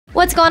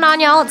What's going on,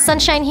 y'all? It's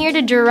Sunshine here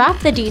to drop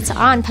the deets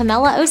on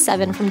Pamela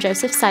 07 from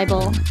Josef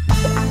Seibel.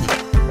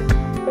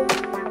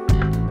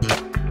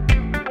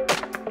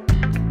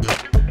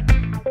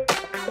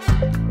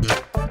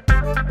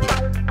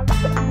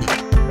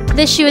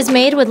 This shoe is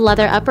made with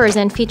leather uppers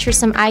and features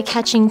some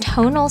eye-catching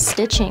tonal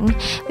stitching.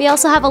 We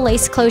also have a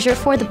lace closure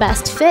for the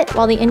best fit,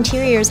 while the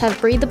interiors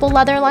have breathable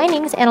leather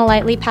linings and a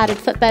lightly padded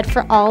footbed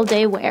for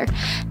all-day wear.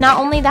 Not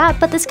only that,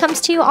 but this comes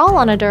to you all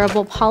on a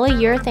durable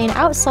polyurethane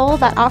outsole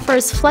that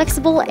offers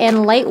flexible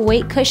and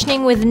lightweight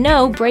cushioning with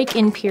no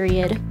break-in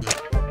period.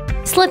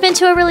 Slip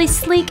into a really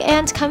sleek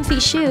and comfy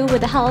shoe with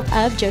the help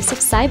of Josef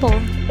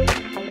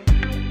Seibel.